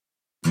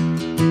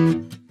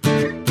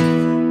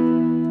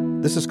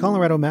This is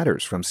Colorado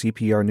Matters from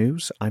CPR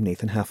News. I'm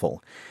Nathan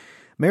Heffel.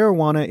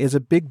 Marijuana is a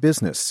big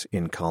business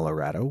in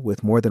Colorado,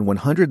 with more than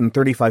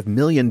 $135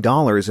 million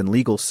in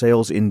legal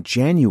sales in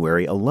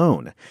January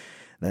alone.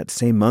 That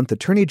same month,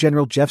 Attorney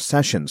General Jeff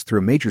Sessions threw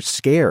a major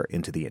scare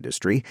into the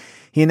industry.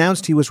 He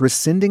announced he was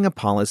rescinding a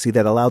policy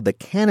that allowed the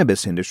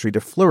cannabis industry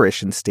to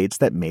flourish in states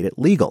that made it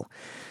legal.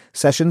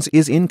 Sessions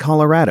is in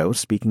Colorado,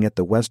 speaking at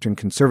the Western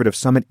Conservative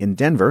Summit in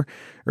Denver.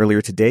 Earlier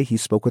today, he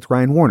spoke with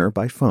Ryan Warner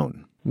by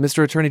phone.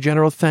 Mr. Attorney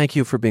General, thank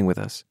you for being with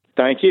us.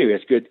 Thank you.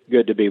 It's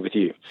good to be with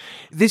you.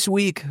 This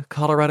week,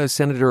 Colorado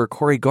Senator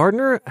Cory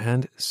Gardner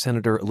and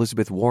Senator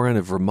Elizabeth Warren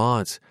of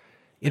Vermont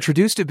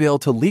introduced a bill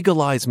to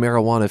legalize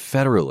marijuana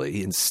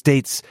federally in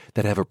states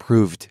that have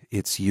approved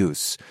its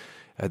use.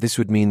 This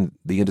would mean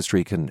the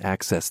industry can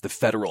access the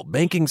federal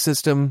banking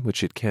system,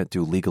 which it can't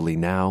do legally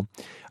now.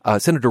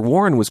 Senator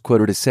Warren was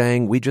quoted as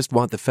saying, "We just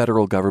want the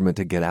federal government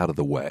to get out of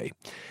the way."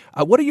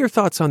 What are your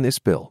thoughts on this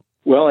bill?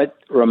 Well, it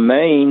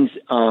remains,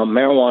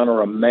 marijuana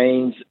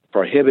remains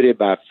prohibited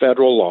by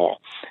federal law,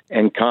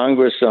 and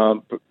Congress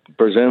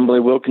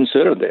presumably will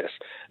consider this.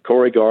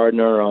 Cory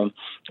Gardner,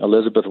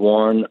 Elizabeth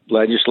Warren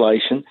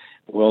legislation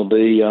will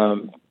be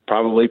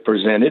probably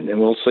presented, and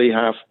we'll see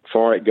how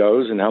far it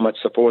goes and how much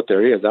support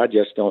there is. I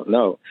just don't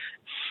know.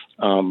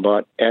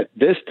 But at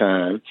this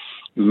time,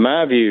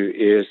 my view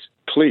is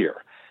clear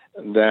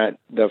that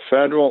the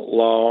federal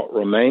law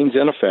remains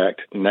in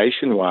effect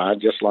nationwide,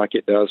 just like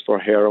it does for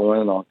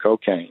heroin or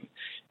cocaine.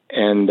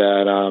 And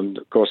that,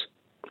 of course,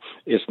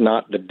 it's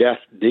not the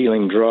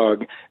death-dealing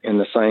drug in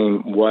the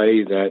same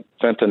way that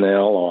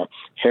fentanyl or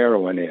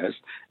heroin is,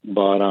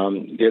 but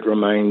it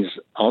remains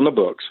on the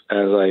books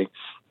as a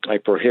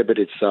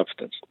prohibited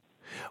substance.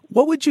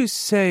 What would you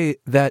say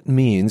that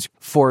means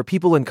for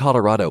people in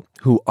Colorado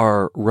who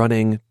are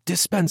running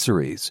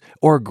dispensaries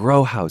or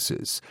grow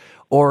houses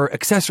or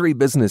accessory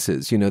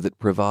businesses, that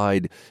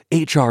provide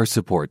HR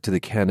support to the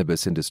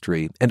cannabis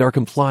industry and are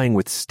complying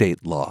with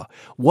state law?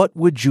 What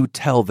would you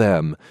tell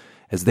them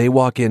as they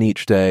walk in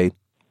each day,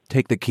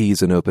 take the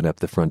keys, and open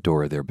up the front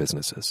door of their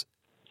businesses?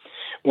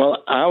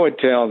 Well, I would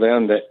tell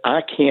them that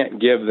I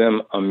can't give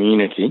them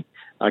immunity.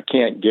 I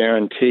can't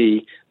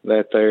guarantee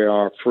that they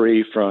are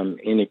free from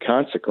any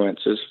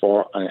consequences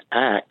for an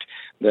act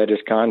that is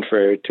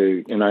contrary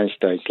to United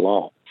States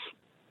law.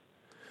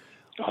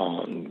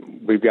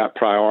 We've got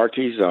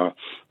priorities.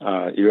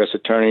 U.S.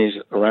 attorneys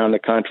around the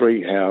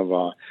country have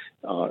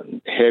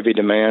heavy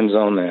demands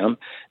on them,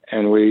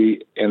 and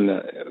we in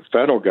the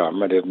federal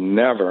government have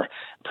never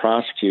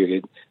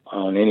prosecuted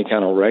on any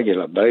kind of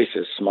regular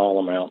basis small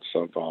amounts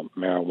of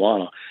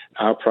marijuana.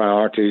 Our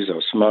priorities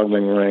are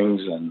smuggling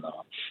rings and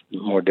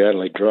more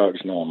deadly drugs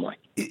normally.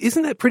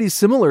 Isn't that pretty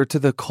similar to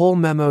the Cole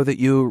memo that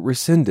you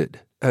rescinded?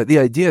 The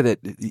idea that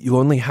you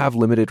only have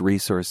limited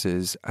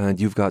resources and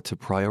you've got to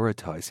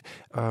prioritize.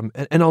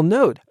 And I'll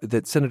note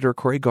that Senator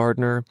Cory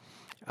Gardner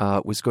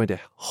was going to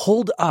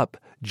hold up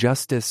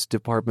Justice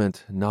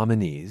Department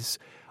nominees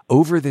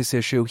over this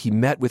issue. He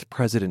met with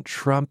President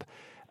Trump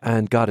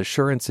and got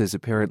assurances,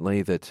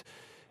 apparently, that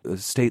a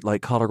state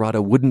like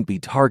Colorado wouldn't be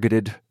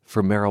targeted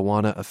for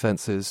marijuana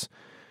offenses.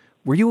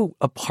 Were you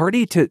a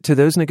party to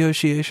those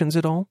negotiations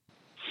at all?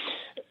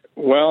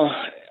 Well,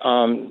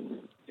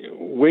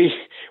 we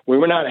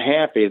were not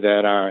happy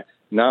that our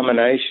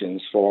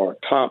nominations for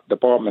top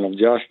Department of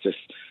Justice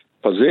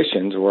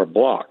positions were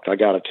blocked. I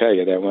got to tell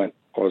you, that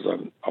was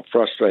a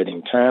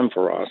frustrating time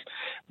for us.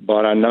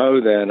 But I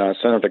know that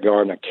Senator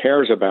Gardner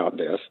cares about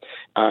this.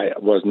 I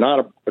was not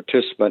a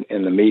participant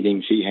in the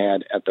meetings he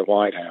had at the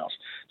White House,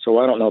 so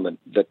I don't know the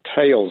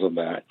details of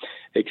that,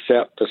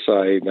 except to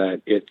say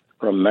that it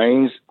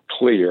remains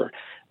clear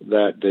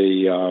that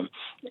the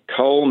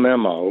Cole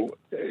memo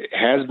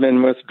has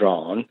been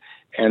withdrawn,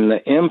 and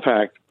the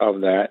impact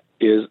of that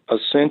is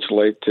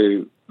essentially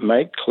to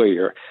make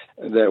clear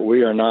that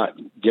we are not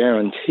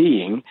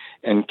guaranteeing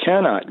and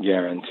cannot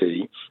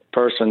guarantee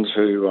persons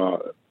who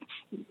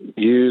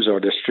use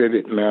or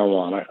distribute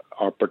marijuana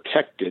are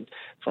protected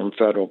from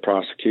federal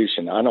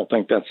prosecution. I don't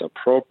think that's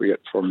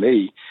appropriate for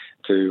me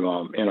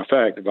to, in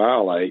effect,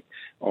 violate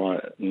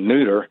or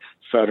neuter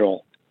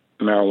federal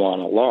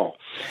marijuana law.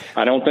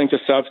 I don't think the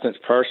substance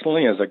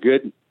personally is a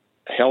good,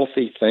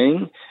 healthy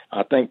thing.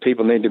 I think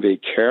people need to be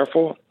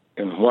careful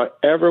in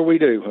whatever we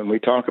do when we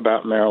talk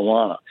about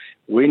marijuana.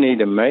 We need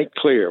to make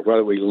clear,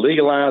 whether we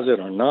legalize it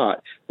or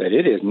not, that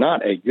it is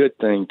not a good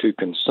thing to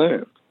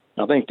consume.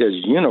 I think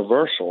there's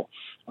universal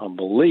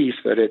belief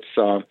that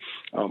it's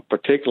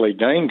particularly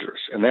dangerous,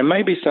 and there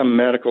may be some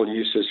medical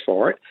uses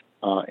for it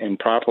in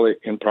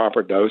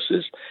proper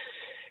doses,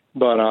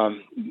 but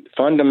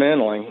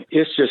fundamentally,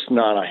 it's just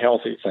not a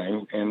healthy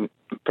thing, and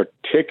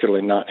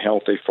particularly not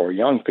healthy for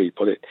young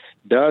people. It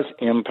does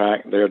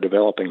impact their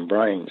developing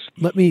brains.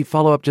 Let me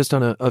follow up just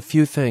on a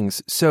few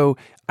things. So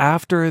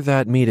after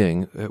that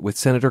meeting with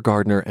Senator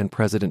Gardner and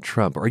President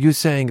Trump, are you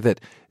saying that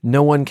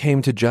no one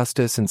came to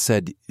justice and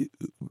said,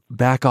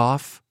 back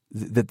off,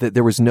 that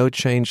there was no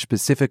change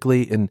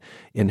specifically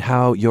in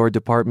how your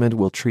department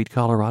will treat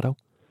Colorado?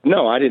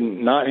 No, I did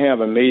not have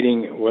a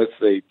meeting with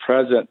the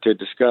president to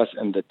discuss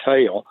in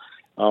detail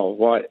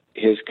what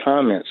his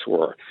comments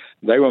were.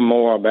 They were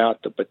more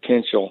about the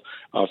potential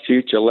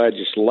future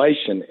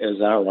legislation,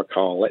 as I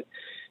recall it,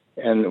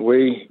 and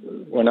we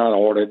were not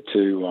ordered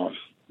to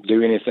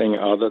do anything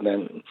other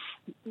than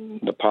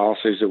the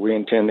policies that we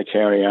intend to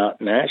carry out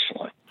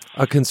nationally.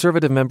 A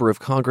conservative member of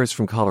Congress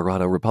from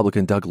Colorado,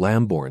 Republican Doug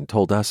Lamborn,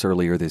 told us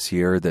earlier this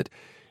year that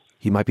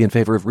he might be in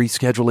favor of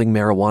rescheduling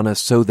marijuana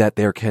so that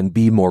there can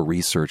be more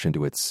research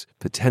into its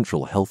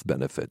potential health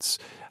benefits.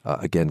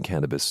 Again,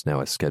 cannabis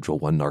now a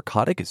Schedule I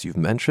narcotic, as you've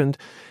mentioned.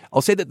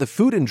 I'll say that the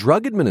Food and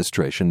Drug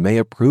Administration may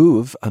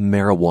approve a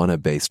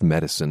marijuana-based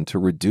medicine to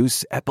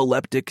reduce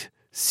epileptic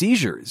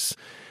seizures.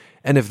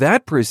 And if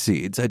that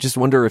proceeds, I just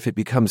wonder if it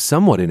becomes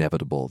somewhat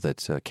inevitable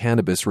that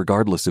cannabis,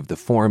 regardless of the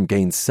form,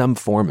 gains some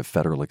form of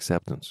federal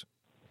acceptance.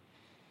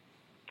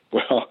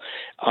 Well,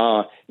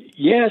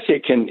 yes,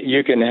 it can.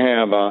 You can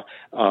have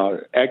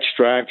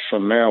extracts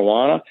from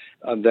marijuana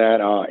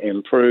that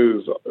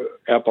improve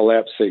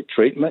epilepsy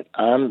treatment.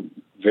 I'm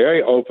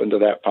very open to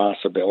that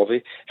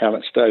possibility.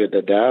 Haven't studied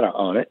the data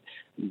on it,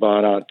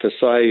 but to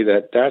say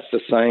that that's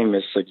the same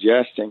as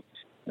suggesting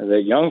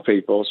that young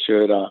people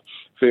should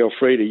feel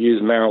free to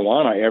use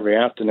marijuana every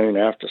afternoon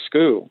after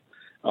school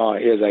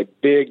is a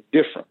big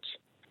difference.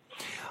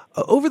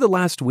 Over the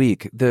last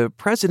week, the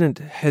president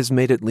has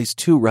made at least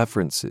two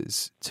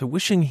references to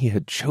wishing he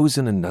had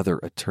chosen another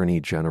attorney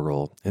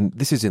general. And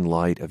this is in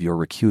light of your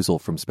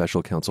recusal from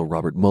special counsel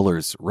Robert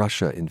Mueller's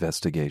Russia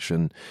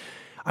investigation.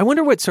 I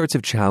wonder what sorts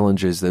of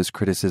challenges those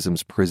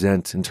criticisms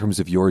present in terms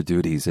of your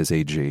duties as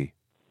AG.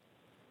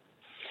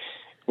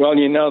 Well,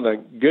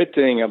 the good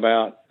thing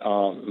about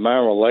my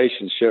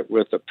relationship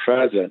with the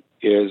president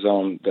is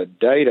on the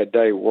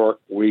day-to-day work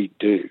we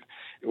do.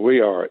 We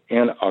are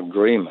in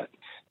agreement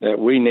that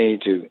we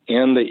need to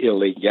end the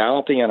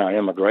illegality in our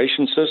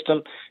immigration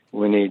system.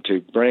 We need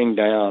to bring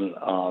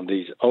down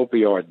these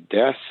opioid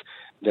deaths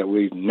that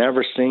we've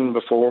never seen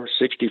before,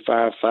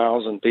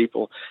 65,000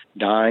 people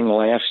dying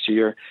last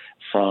year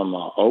from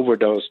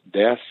overdose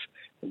deaths.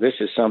 This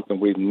is something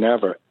we've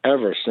never,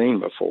 ever seen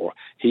before.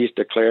 He's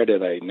declared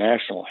it a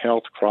national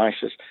health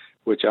crisis,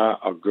 which I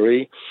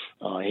agree.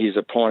 He's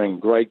appointing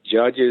great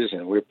judges,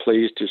 and we're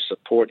pleased to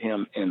support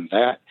him in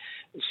that.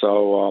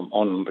 So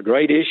on the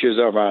great issues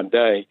of our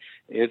day,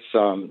 it's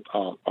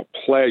a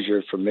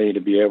pleasure for me to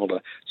be able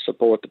to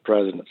support the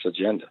president's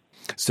agenda.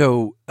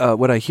 So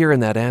what I hear in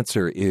that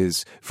answer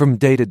is from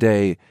day to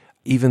day,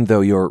 even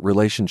though your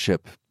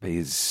relationship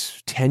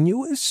is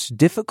tenuous,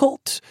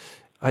 difficult,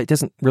 it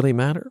doesn't really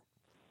matter?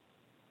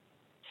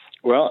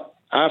 Well,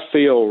 I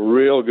feel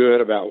real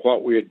good about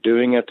what we're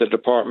doing at the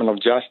Department of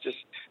Justice.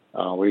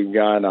 We've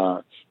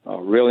got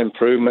real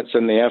improvements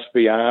in the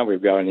FBI.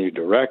 We've got a new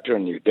director, a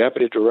new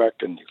deputy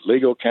director, a new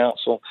legal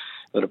counsel.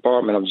 The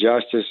Department of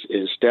Justice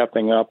is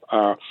stepping up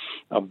our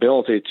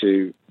ability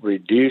to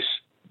reduce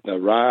the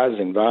rise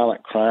in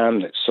violent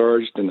crime that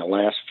surged in the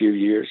last few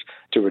years,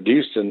 to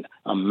reduce the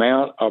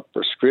amount of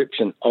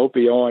prescription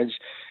opioids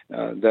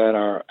that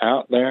are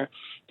out there.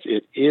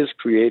 It is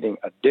creating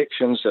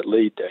addictions that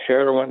lead to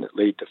heroin, that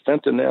lead to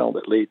fentanyl,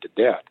 that lead to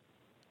death.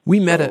 We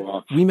met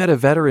a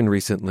veteran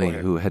recently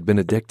who had been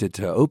addicted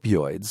to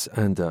opioids,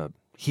 and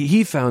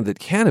he found that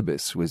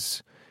cannabis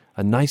was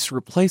a nice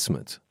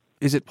replacement.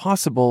 Is it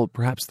possible,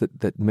 perhaps,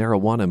 that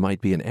marijuana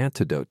might be an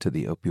antidote to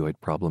the opioid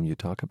problem you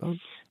talk about?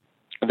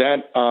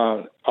 That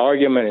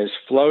argument is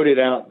floated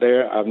out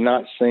there. I've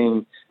not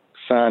seen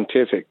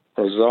scientific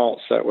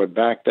results that would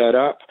back that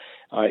up.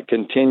 It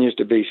continues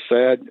to be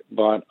said,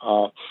 but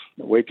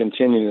we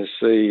continue to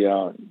see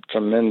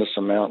tremendous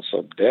amounts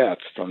of death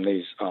from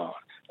these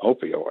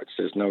opioids.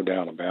 There's no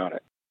doubt about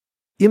it.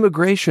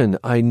 Immigration,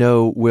 I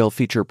know, will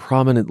feature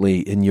prominently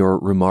in your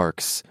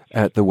remarks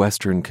at the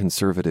Western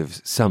Conservative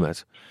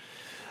Summit.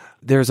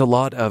 There's a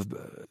lot of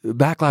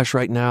backlash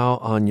right now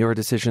on your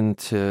decision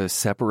to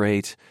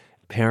separate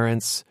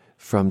parents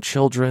from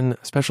children,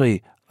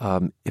 especially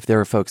if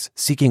there are folks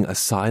seeking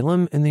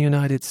asylum in the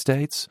United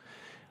States.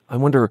 I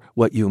wonder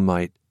what you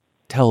might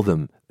tell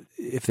them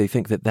if they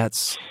think that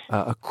that's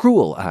a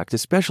cruel act,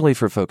 especially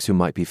for folks who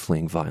might be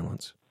fleeing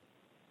violence.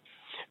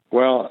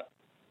 Well,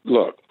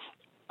 look,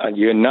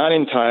 you're not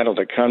entitled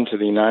to come to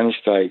the United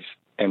States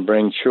and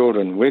bring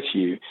children with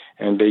you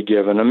and be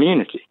given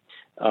immunity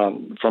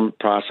from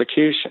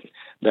prosecution.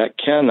 That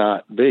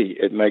cannot be.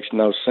 It makes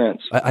no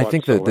sense. I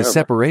think that the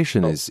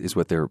separation is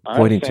what they're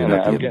pointing to.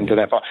 I'm getting to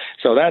that part.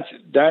 So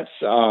that's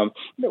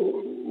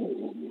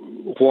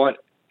what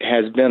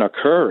has been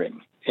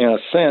occurring in a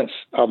sense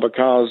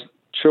because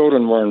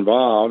children were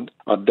involved.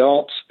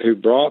 Adults who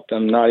brought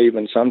them, not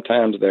even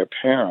sometimes their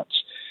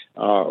parents,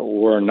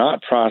 were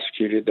not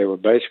prosecuted. They were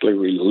basically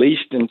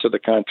released into the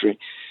country.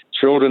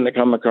 Children that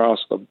come across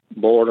the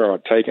border are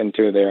taken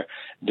to their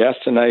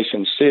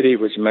destination city,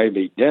 which may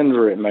be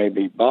Denver, it may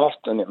be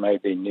Boston, it may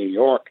be New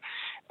York.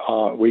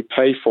 We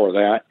pay for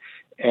that.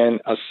 And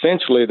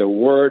essentially the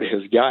word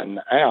has gotten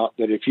out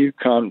that if you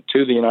come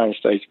to the United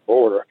States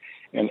border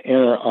and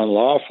enter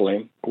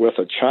unlawfully with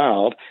a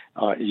child,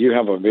 you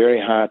have a very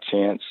high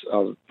chance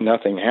of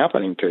nothing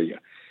happening to you,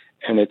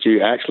 and that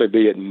you actually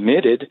be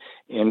admitted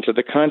into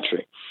the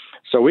country.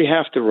 So we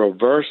have to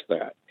reverse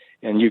that.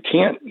 And you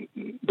can't,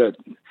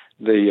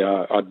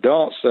 the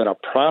adults that are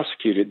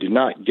prosecuted do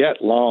not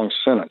get long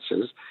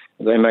sentences.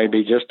 They may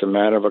be just a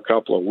matter of a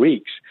couple of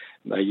weeks.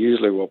 They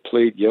usually will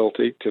plead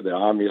guilty to the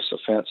obvious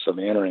offense of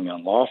entering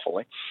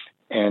unlawfully,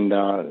 and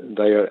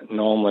they are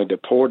normally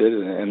deported,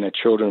 and the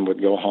children would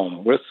go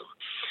home with them.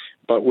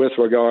 But with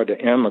regard to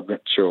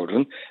immigrant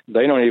children,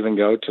 they don't even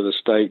go to the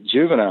state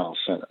juvenile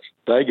centers.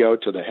 They go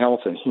to the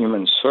Health and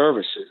Human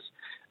Services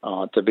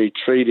to be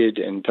treated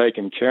and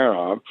taken care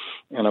of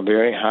in a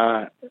very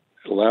high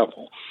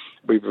level.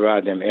 We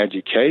provide them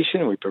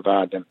education, we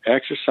provide them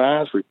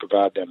exercise, we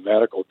provide them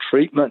medical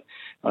treatment.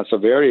 It's a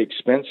very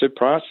expensive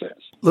process.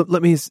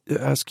 Let me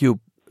ask you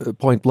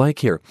point blank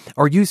here.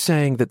 Are you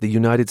saying that the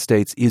United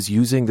States is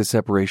using the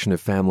separation of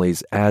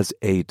families as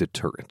a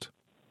deterrent?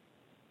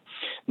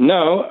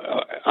 No,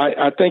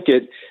 I think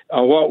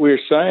what we're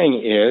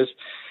saying is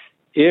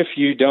if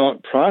you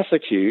don't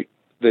prosecute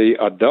the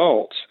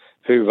adults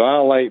who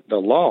violate the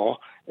law,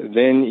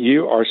 then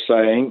you are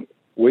saying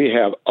we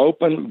have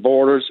open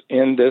borders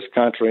in this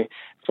country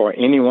for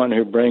anyone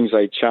who brings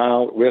a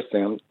child with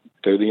them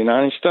to the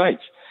United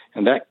States.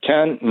 And that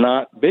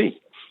cannot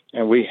be.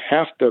 And we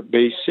have to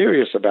be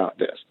serious about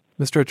this.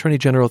 Mr. Attorney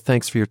General,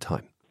 thanks for your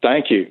time.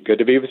 Thank you. Good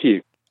to be with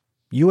you.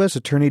 U.S.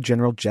 Attorney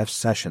General Jeff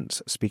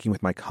Sessions, speaking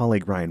with my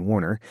colleague Ryan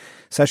Warner.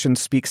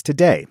 Sessions speaks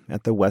today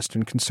at the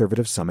Western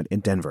Conservative Summit in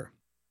Denver.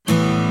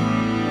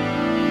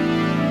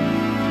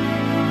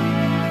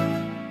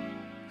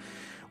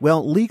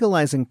 Well,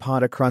 legalizing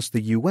pot across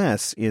the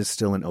U.S. is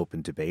still an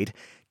open debate.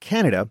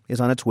 Canada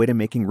is on its way to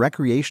making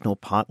recreational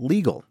pot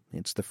legal.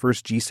 It's the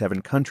first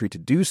G7 country to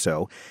do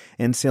so,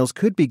 and sales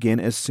could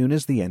begin as soon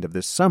as the end of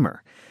this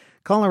summer.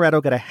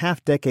 Colorado got a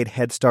half-decade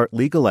head start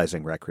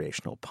legalizing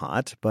recreational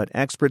pot, but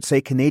experts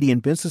say Canadian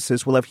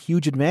businesses will have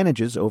huge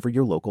advantages over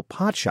your local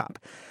pot shop.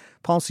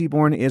 Paul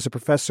Seaborn is a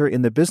professor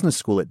in the business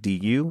school at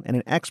DU and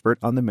an expert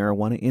on the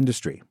marijuana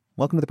industry.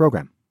 Welcome to the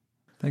program.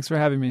 Thanks for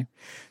having me.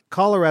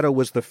 Colorado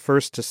was the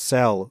first to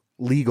sell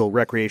legal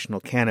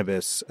recreational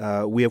cannabis.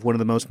 We have one of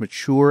the most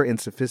mature and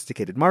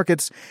sophisticated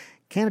markets.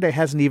 Canada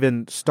hasn't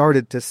even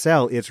started to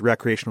sell its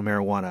recreational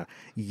marijuana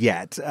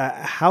yet.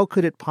 How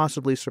could it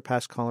possibly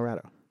surpass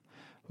Colorado?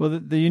 Well,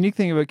 the unique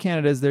thing about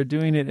Canada is they're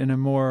doing it in a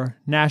more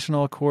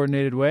national,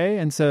 coordinated way.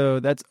 And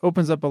so that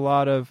opens up a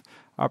lot of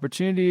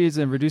opportunities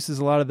and reduces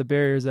a lot of the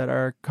barriers that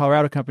our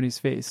Colorado companies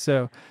face.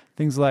 So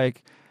things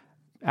like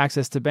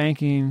access to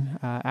banking,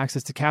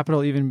 access to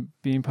capital, even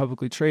being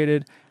publicly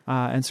traded,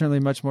 and certainly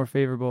much more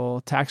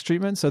favorable tax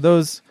treatment. So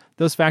those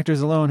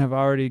factors alone have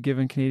already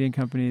given Canadian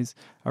companies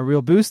a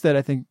real boost that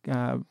I think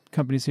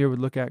companies here would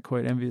look at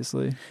quite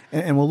enviously.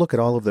 And we'll look at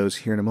all of those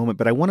here in a moment.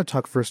 But I want to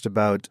talk first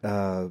about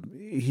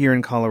here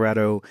in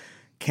Colorado,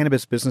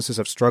 cannabis businesses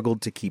have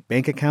struggled to keep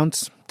bank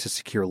accounts, to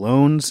secure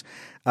loans.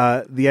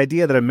 The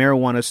idea that a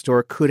marijuana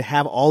store could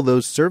have all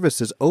those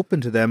services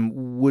open to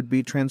them would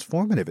be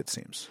transformative, it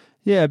seems.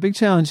 Yeah, a big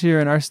challenge here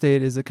in our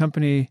state is a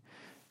company,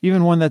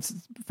 even one that's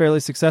fairly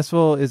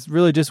successful, is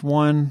really just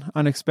one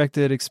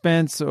unexpected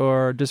expense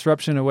or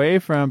disruption away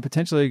from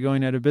potentially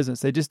going out of business.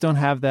 They just don't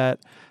have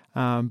that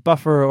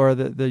buffer or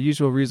the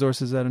usual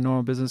resources that a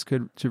normal business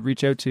could to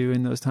reach out to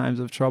in those times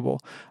of trouble.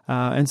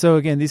 And so,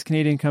 again, these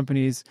Canadian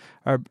companies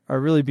are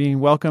really being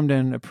welcomed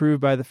and approved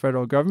by the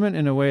federal government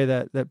in a way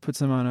that puts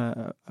them on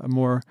a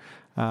more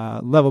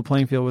level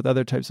playing field with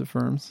other types of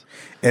firms.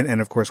 And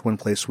of course, one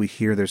place we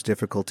hear there's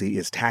difficulty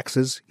is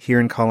taxes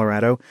here in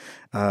Colorado.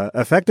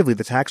 Effectively,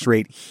 the tax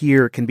rate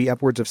here can be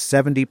upwards of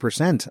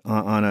 70%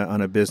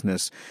 on a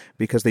business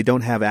because they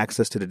don't have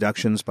access to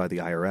deductions by the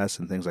IRS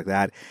and things like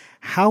that.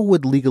 How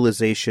would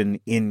legalization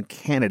in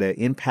Canada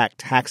impact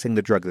taxing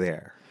the drug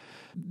there?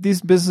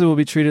 These businesses will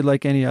be treated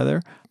like any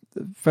other.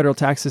 The federal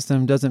tax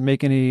system doesn't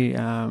make any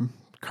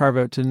carve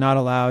out to not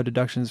allow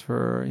deductions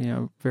for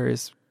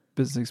various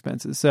business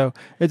expenses. So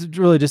it's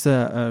really just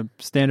a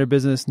standard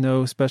business,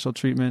 no special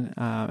treatment.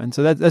 And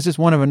so that's just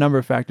one of a number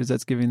of factors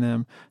that's giving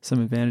them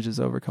some advantages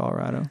over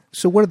Colorado.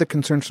 So what are the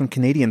concerns from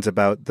Canadians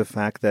about the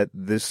fact that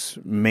this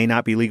may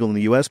not be legal in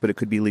the U.S., but it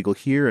could be legal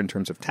here in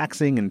terms of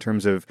taxing, in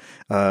terms of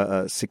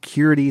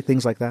security,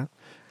 things like that?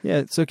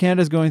 Yeah, so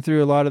Canada's going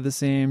through a lot of the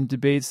same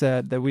debates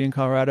that we in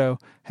Colorado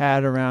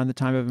had around the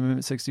time of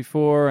Amendment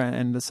 64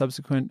 and the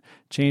subsequent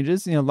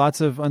changes. Lots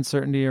of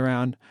uncertainty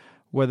around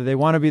whether they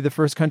want to be the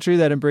first country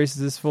that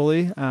embraces this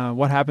fully,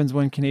 what happens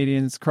when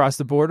Canadians cross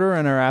the border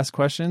and are asked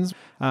questions.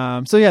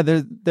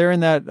 They're in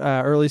that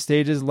early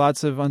stages,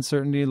 lots of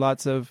uncertainty,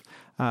 lots of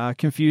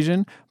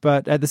confusion.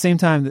 But at the same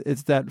time,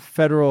 it's that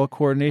federal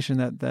coordination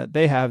that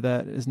they have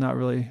that is not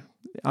really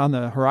on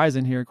the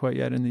horizon here quite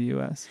yet in the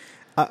U.S.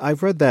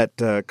 I've read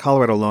that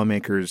Colorado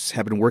lawmakers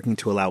have been working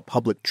to allow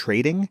public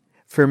trading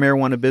for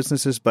marijuana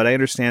businesses, but I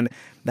understand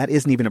that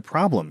isn't even a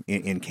problem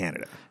in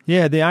Canada.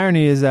 Yeah, the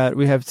irony is that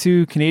we have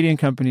two Canadian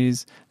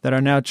companies that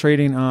are now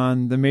trading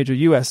on the major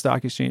U.S.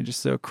 stock exchanges.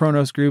 So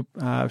Kronos Group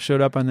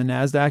showed up on the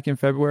NASDAQ in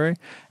February,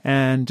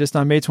 and just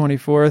on May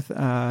 24th,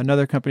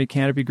 another company,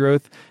 Canopy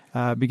Growth,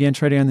 began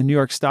trading on the New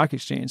York Stock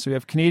Exchange. So we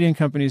have Canadian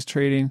companies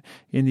trading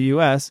in the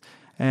U.S.,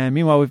 and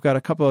meanwhile, we've got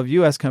a couple of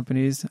U.S.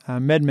 companies.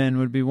 MedMen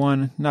would be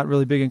one, not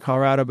really big in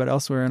Colorado, but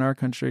elsewhere in our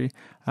country,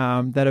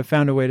 that have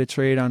found a way to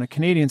trade on a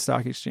Canadian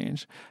stock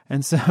exchange.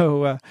 And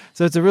so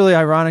it's a really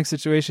ironic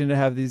situation to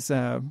have these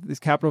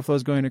capital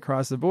flows going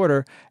across the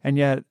border, and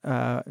yet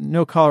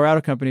no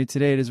Colorado company to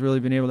date has really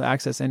been able to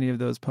access any of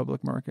those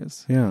public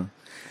markets. Yeah.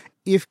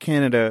 If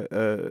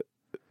Canada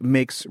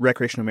makes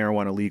recreational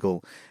marijuana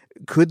legal,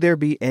 could there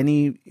be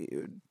any?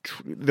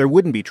 There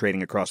wouldn't be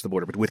trading across the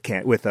border, but with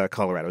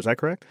Colorado, is that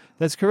correct?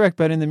 That's correct.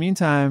 But in the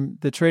meantime,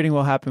 the trading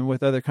will happen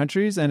with other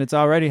countries, and it's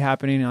already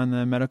happening on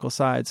the medical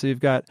side. So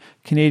you've got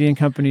Canadian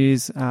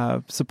companies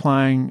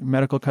supplying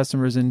medical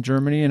customers in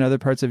Germany and other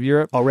parts of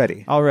Europe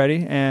already,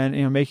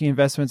 and making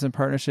investments and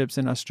partnerships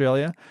in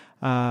Australia,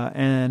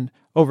 and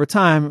over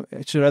time,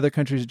 should other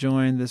countries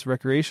join this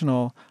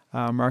recreational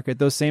market,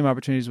 those same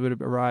opportunities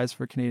would arise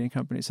for Canadian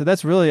companies. So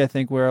that's really, I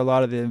think, where a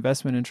lot of the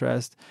investment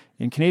interest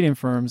in Canadian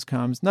firms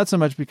comes, not so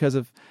much because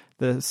of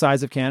the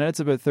size of Canada.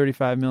 It's about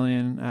 35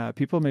 million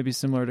people, maybe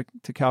similar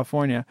to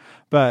California.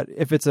 But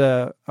if it's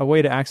a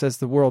way to access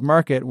the world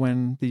market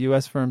when the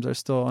U.S. firms are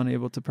still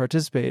unable to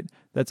participate,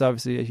 that's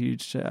obviously a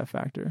huge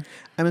factor.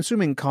 I'm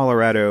assuming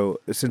Colorado,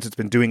 since it's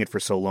been doing it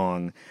for so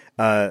long,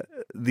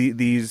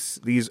 these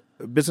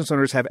business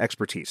owners have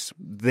expertise.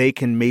 They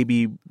can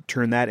maybe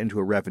turn that into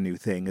a revenue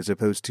thing as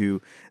opposed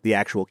to the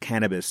actual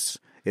cannabis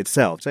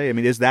itself. I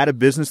mean, is that a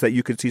business that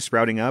you could see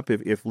sprouting up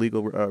if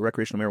legal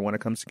recreational marijuana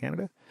comes to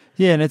Canada?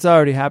 Yeah, and it's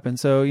already happened.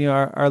 So,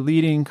 our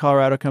leading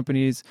Colorado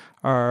companies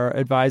are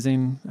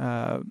advising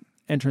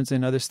entrants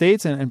in other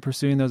states and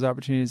pursuing those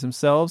opportunities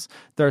themselves.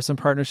 There are some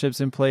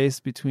partnerships in place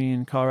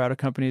between Colorado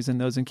companies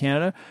and those in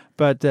Canada,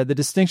 but the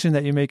distinction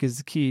that you make is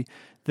the key.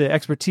 The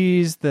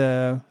expertise,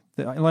 the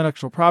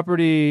intellectual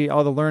property,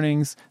 all the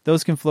learnings,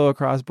 those can flow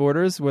across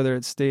borders, whether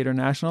it's state or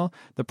national.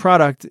 The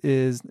product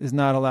is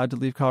not allowed to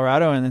leave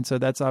Colorado, and so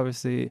that's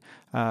obviously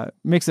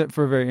makes it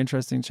for a very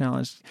interesting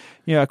challenge.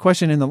 A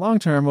question in the long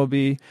term will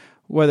be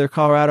whether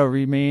Colorado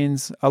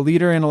remains a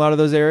leader in a lot of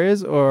those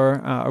areas, or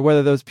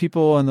whether those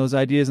people and those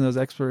ideas and those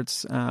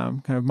experts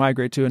kind of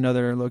migrate to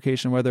another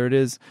location, whether it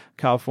is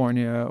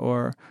California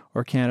or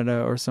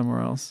Canada or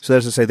somewhere else. So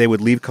that's to say they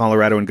would leave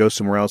Colorado and go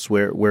somewhere else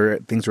where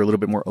things are a little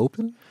bit more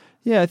open?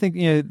 Yeah, I think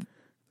a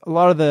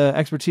lot of the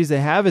expertise they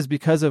have is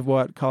because of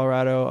what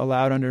Colorado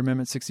allowed under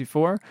Amendment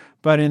 64.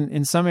 But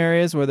in some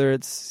areas, whether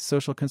it's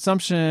social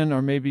consumption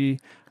or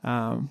maybe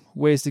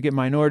ways to get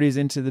minorities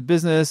into the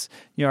business,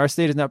 our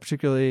state is not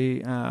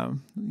particularly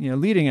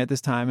leading at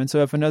this time. And so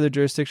if another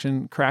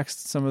jurisdiction cracks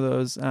some of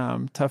those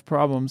tough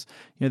problems,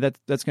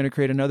 that's going to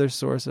create another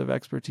source of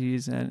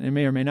expertise, and it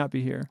may or may not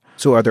be here.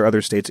 So are there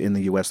other states in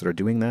the U.S. that are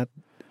doing that?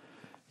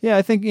 Yeah,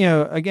 I think,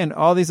 again,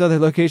 all these other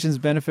locations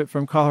benefit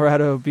from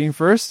Colorado being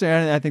first,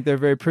 and I think they're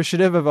very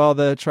appreciative of all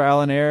the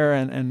trial and error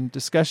and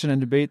discussion and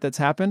debate that's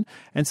happened.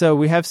 And so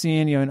we have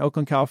seen, in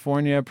Oakland,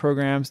 California,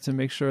 programs to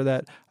make sure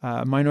that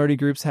minority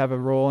groups have a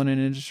role in an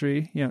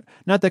industry.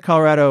 Not that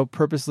Colorado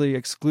purposely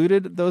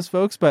excluded those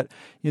folks, but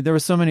there were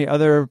so many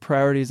other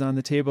priorities on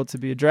the table to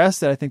be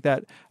addressed that I think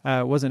that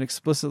wasn't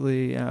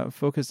explicitly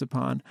focused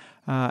upon.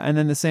 And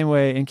then the same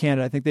way in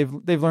Canada, I think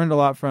they've learned a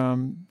lot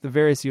from the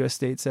various U.S.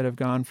 states that have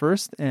gone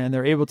first, and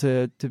they're able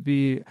to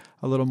be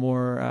a little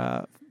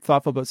more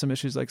thoughtful about some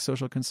issues like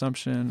social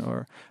consumption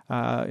or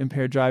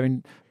impaired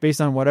driving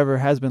based on whatever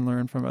has been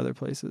learned from other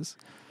places.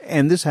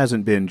 And this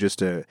hasn't been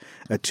just a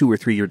 2 or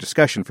 3 year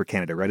discussion for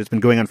Canada, right? It's been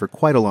going on for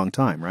quite a long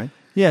time, right?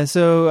 Yeah,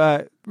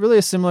 so really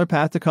a similar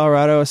path to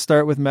Colorado.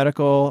 Start with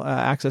medical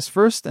access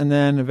first, and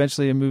then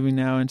eventually moving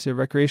now into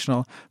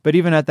recreational. But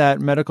even at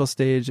that medical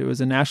stage, it was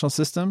a national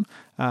system.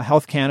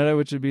 Health Canada,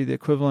 which would be the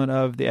equivalent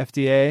of the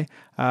FDA,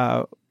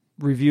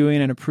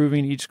 reviewing and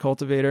approving each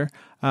cultivator,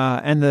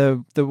 and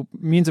the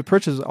means of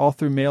purchase all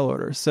through mail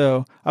order.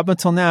 So up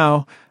until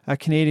now, a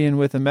Canadian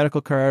with a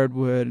medical card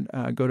would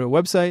go to a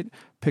website,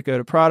 pick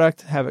out a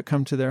product, have it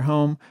come to their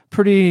home,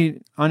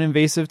 pretty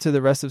uninvasive to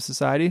the rest of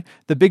society.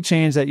 The big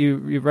change that you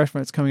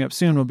referenced coming up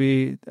soon will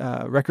be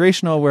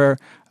recreational, where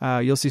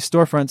you'll see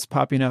storefronts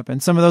popping up.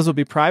 And some of those will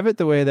be private,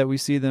 the way that we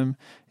see them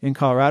in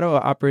Colorado,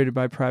 operated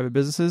by private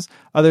businesses.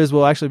 Others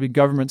will actually be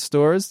government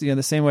stores,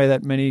 the same way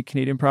that many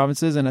Canadian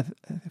provinces and a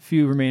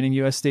few remaining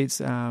U.S.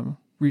 states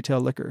retail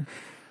liquor.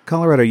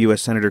 Colorado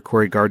U.S. Senator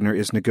Cory Gardner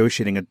is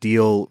negotiating a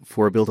deal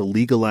for a bill to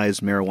legalize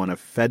marijuana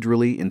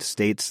federally in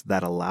states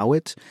that allow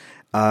it.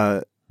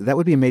 That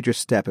would be a major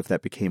step if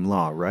that became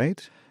law,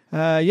 right?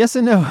 Yes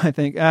and no, I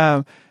think.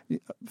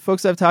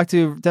 Folks I've talked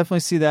to definitely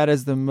see that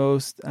as the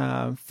most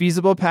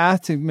feasible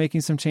path to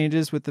making some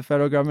changes with the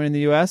federal government in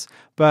the U.S.,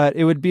 but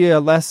it would be a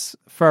less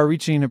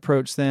far-reaching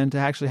approach than to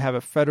actually have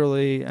a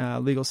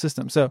federally legal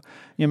system. So,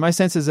 my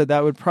sense is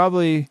that would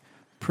probably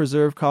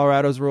preserve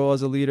Colorado's role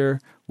as a leader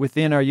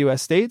within our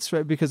U.S. states,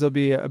 right? Because there'll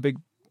be a big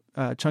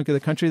chunk of the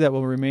country that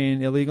will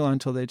remain illegal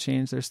until they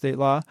change their state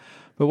law.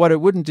 But what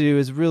it wouldn't do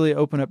is really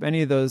open up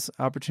any of those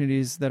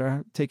opportunities that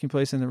are taking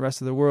place in the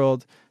rest of the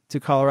world to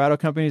Colorado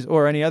companies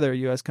or any other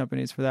U.S.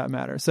 companies for that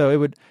matter. So it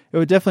would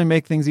definitely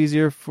make things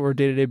easier for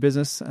day-to-day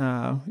business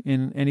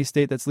in any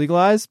state that's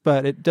legalized,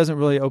 but it doesn't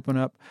really open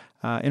up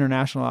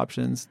international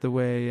options the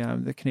way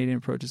the Canadian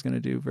approach is going to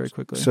do very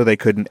quickly. So they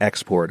couldn't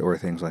export or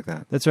things like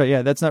that. That's right.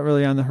 Yeah, that's not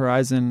really on the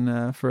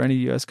horizon for any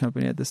U.S.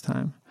 company at this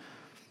time.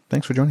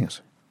 Thanks for joining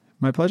us.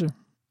 My pleasure.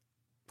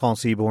 Paul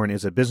Seaborn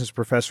is a business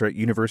professor at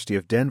University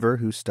of Denver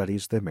who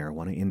studies the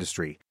marijuana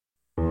industry.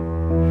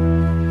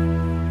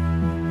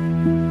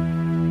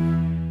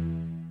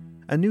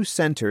 A new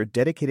center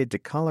dedicated to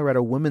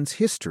Colorado women's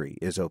history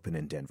is open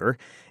in Denver.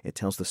 It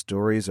tells the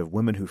stories of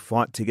women who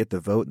fought to get the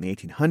vote in the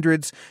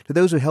 1800s to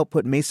those who helped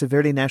put Mesa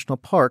Verde National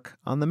Park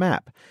on the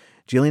map.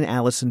 Jillian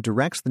Allison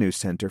directs the new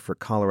Center for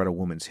Colorado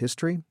Women's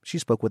History. She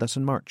spoke with us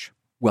in March.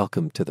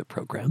 Welcome to the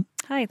program.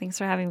 Hi, thanks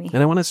for having me.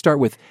 And I want to start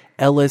with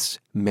Ellis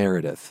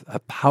Meredith, a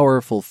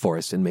powerful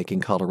force in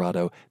making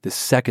Colorado the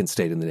second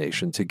state in the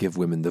nation to give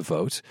women the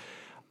vote.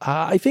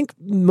 I think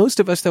most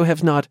of us, though,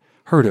 have not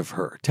heard of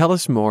her. Tell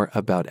us more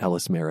about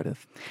Ellis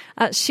Meredith.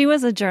 She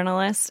was a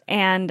journalist,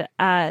 and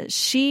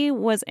she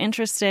was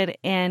interested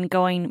in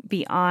going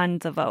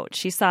beyond the vote.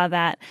 She saw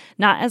that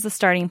not as a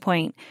starting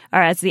point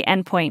or as the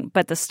end point,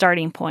 but the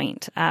starting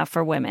point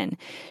for women.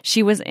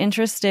 She was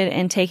interested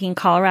in taking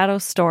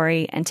Colorado's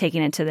story and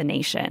taking it to the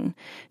nation.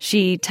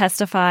 She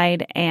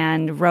testified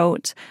and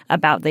wrote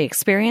about the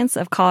experience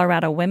of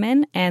Colorado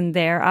women and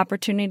their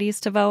opportunities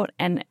to vote,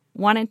 and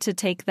wanted to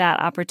take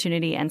that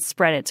opportunity and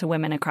spread it to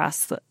women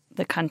across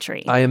the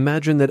country. I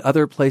imagine that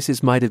other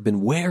places might have been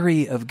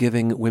wary of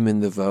giving women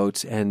the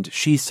vote, and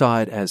she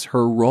saw it as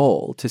her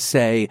role to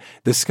say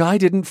the sky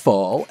didn't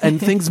fall and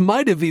things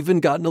might have even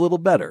gotten a little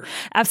better.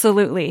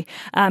 Absolutely.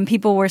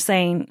 People were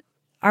saying,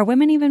 are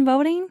women even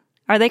voting?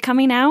 Are they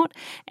coming out?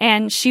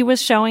 And she was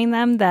showing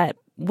them that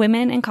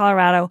women in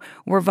Colorado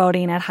were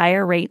voting at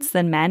higher rates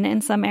than men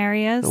in some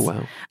areas.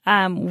 Oh,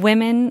 wow.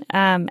 Women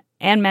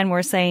and men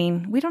were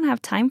saying, we don't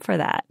have time for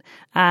that.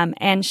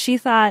 And she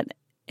thought,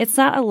 it's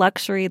not a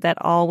luxury that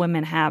all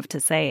women have to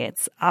say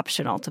it's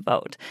optional to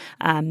vote.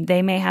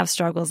 They may have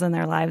struggles in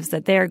their lives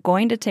that they're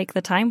going to take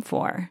the time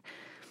for.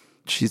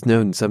 She's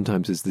known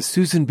sometimes as the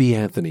Susan B.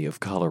 Anthony of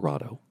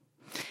Colorado.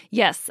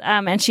 Yes,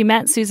 and she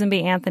met Susan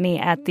B. Anthony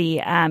at the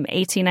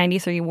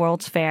 1893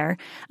 World's Fair,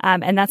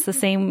 and that's the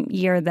same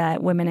year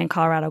that women in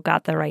Colorado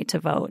got the right to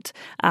vote,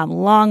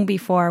 long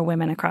before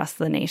women across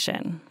the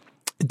nation.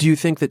 Do you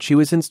think that she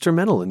was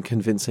instrumental in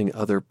convincing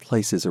other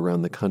places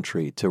around the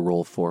country to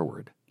roll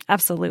forward?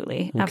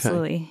 Absolutely. Okay.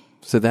 Absolutely.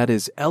 So that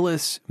is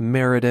Ellis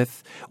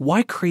Meredith.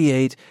 Why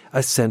create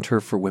a Center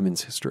for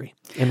Women's History?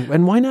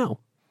 And why now?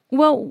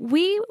 Well,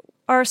 we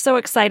are so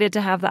excited to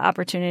have the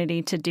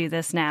opportunity to do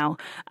this now.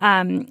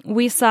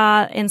 We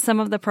saw in some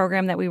of the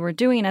program that we were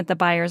doing at the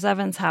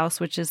Byers-Evans House,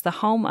 which is the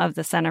home of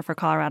the Center for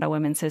Colorado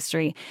Women's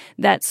History,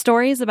 that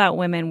stories about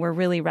women were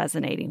really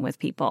resonating with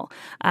people.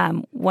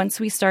 Once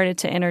we started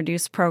to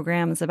introduce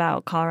programs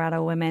about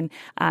Colorado women,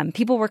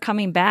 people were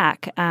coming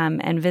back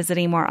and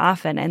visiting more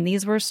often. And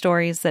these were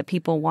stories that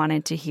people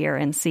wanted to hear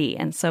and see.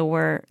 And so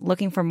we're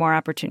looking for more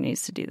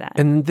opportunities to do that.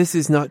 And this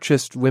is not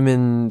just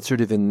women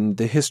sort of in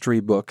the history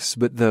books,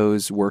 but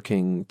those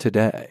working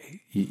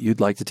today. You'd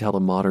like to tell a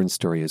modern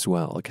story as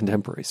well, a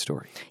contemporary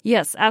story.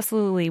 Yes,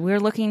 absolutely. We're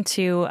looking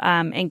to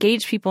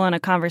engage people in a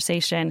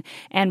conversation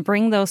and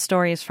bring those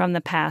stories from the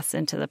past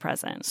into the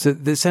present. So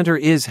the center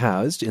is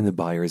housed in the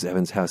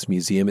Byers-Evans House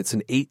Museum. It's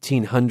an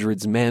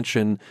 1800s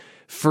mansion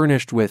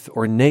furnished with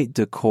ornate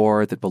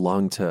decor that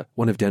belonged to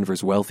one of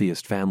Denver's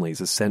wealthiest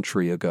families a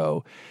century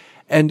ago.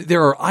 And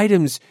there are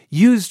items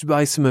used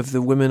by some of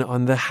the women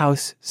on the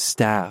house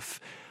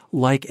staff,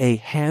 like a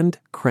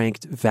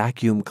hand-cranked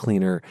vacuum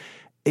cleaner.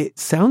 It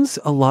sounds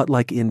a lot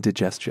like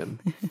indigestion.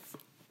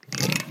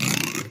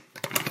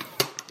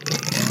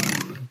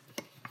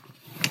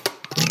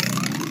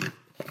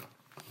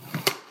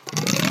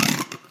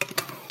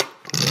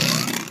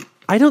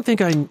 I don't think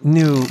I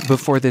knew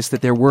before this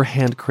that there were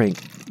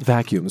hand-cranked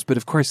vacuums, but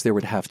of course there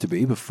would have to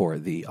be before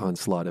the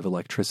onslaught of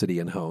electricity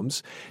in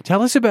homes.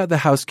 Tell us about the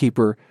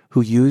housekeeper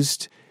who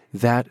used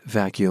that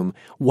vacuum,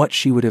 what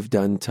she would have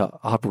done to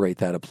operate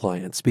that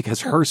appliance, because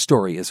her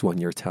story is one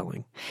you're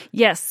telling.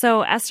 Yes.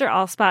 So Esther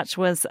Alspach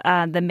was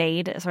the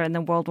maid sort of in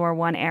the World War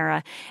I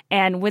era.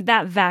 And with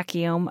that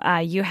vacuum,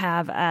 you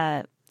have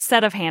a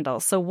set of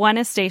handles. So one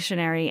is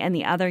stationary and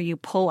the other you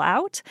pull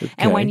out. Okay.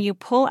 And when you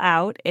pull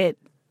out, it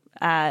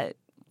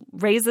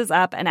raises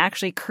up and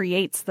actually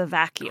creates the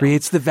vacuum.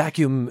 Creates the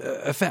vacuum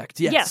effect,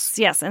 yes.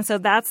 Yes. And so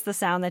that's the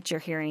sound that you're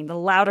hearing. The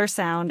louder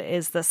sound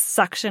is the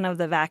suction of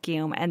the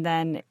vacuum, and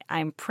then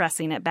I'm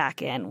pressing it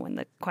back in when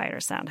the quieter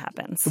sound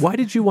happens. Why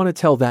did you want to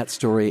tell that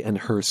story and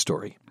her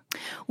story?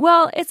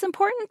 Well, it's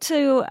important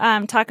to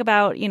talk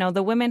about,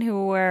 the women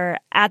who were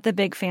at the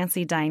big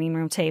fancy dining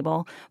room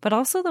table, but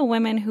also the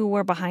women who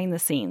were behind the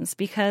scenes,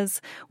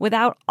 because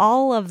without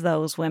all of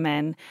those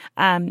women,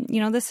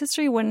 this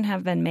history wouldn't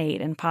have been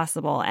made and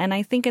possible. And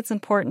I think it's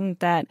important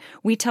that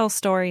we tell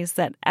stories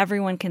that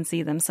everyone can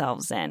see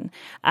themselves in.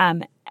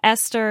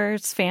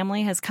 Esther's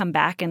family has come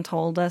back and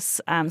told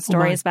us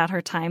stories about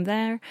her time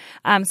there.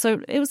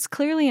 So it was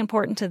clearly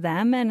important to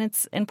them, and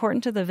it's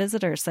important to the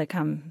visitors that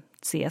come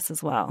see us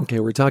as well. Okay,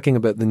 we're talking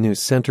about the new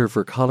Center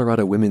for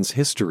Colorado Women's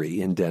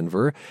History in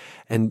Denver.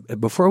 And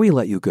before we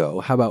let you go,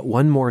 how about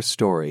one more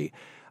story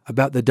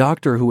about the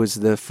doctor who was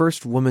the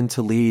first woman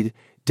to lead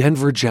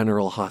Denver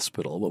General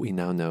Hospital, what we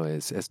now know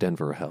as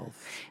Denver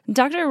Health.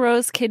 Dr.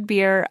 Rose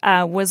Kidbeer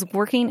was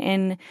working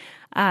in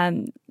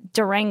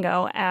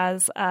Durango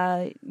as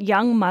a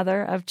young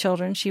mother of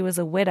children. She was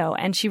a widow,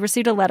 and she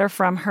received a letter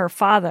from her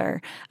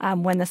father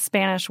when the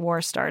Spanish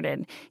War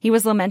started. He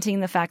was lamenting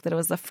the fact that it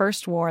was the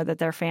first war that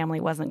their family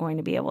wasn't going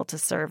to be able to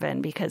serve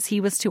in because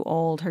he was too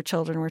old, her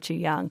children were too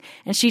young,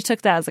 and she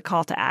took that as a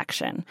call to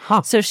action.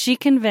 So she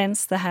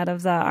convinced the head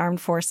of the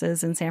armed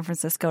forces in San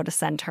Francisco to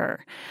send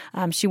her.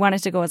 She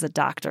wanted to go as a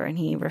doctor, and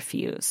he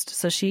refused.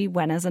 So she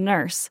went as a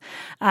nurse,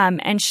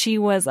 and she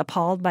was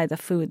appalled by the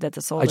food that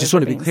the soldiers I just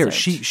want to be clear.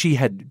 served. She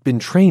had been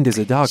trained as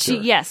a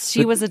doctor.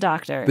 She was a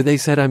doctor. But they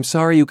said, I'm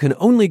sorry, you can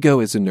only go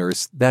as a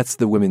nurse. That's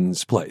the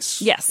women's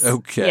place. Yes.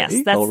 Okay.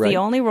 Yes, that's all right. the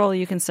only role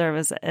you can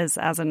serve as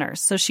a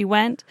nurse. So she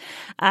went,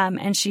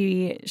 and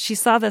she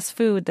saw this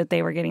food that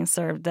they were getting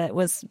served that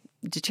was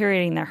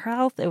deteriorating their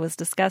health. It was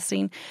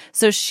disgusting.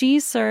 So she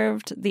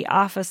served the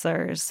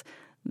officers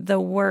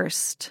the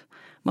worst,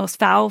 most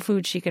foul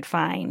food she could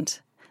find,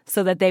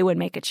 so that they would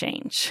make a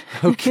change.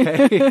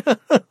 Okay.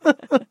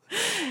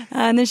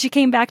 And then she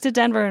came back to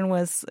Denver and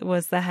was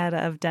the head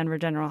of Denver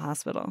General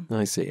Hospital.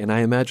 I see. And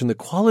I imagine the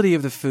quality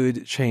of the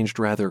food changed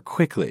rather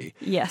quickly.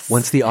 Yes.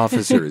 Once the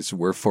officers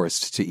were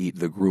forced to eat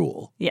the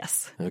gruel.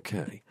 Yes.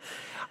 Okay.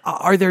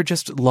 Are there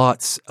just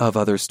lots of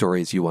other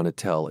stories you want to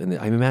tell? And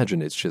I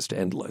imagine it's just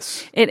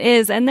endless. It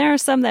is. And there are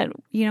some that,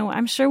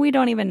 I'm sure we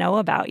don't even know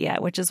about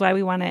yet, which is why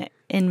we want to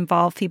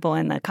involve people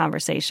in the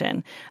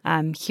conversation,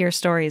 hear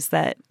stories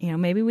that,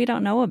 maybe we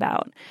don't know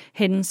about,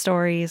 hidden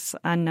stories,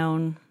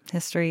 unknown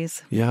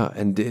histories. Yeah,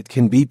 and it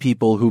can be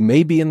people who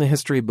may be in the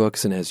history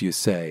books, and as you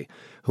say,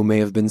 who may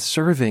have been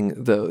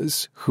serving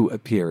those who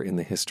appear in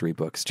the history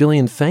books.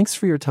 Jillian, thanks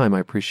for your time. I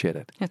appreciate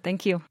it. Yeah,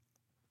 thank you.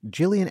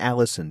 Jillian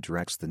Allison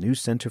directs the new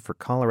Center for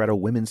Colorado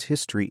Women's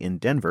History in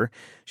Denver.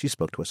 She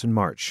spoke to us in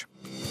March.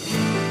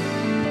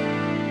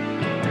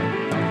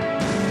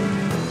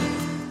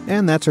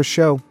 And that's our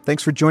show.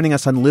 Thanks for joining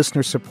us on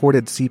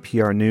listener-supported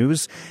CPR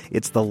News.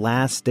 It's the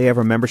last day of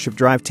our membership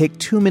drive. Take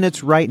 2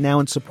 minutes right now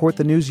and support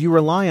the news you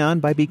rely on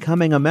by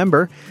becoming a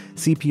member.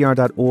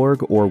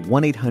 CPR.org or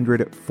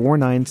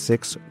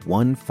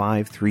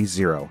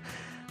 1-800-496-1530.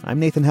 I'm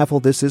Nathan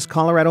Heffel. This is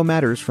Colorado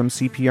Matters from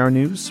CPR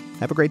News.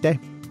 Have a great day.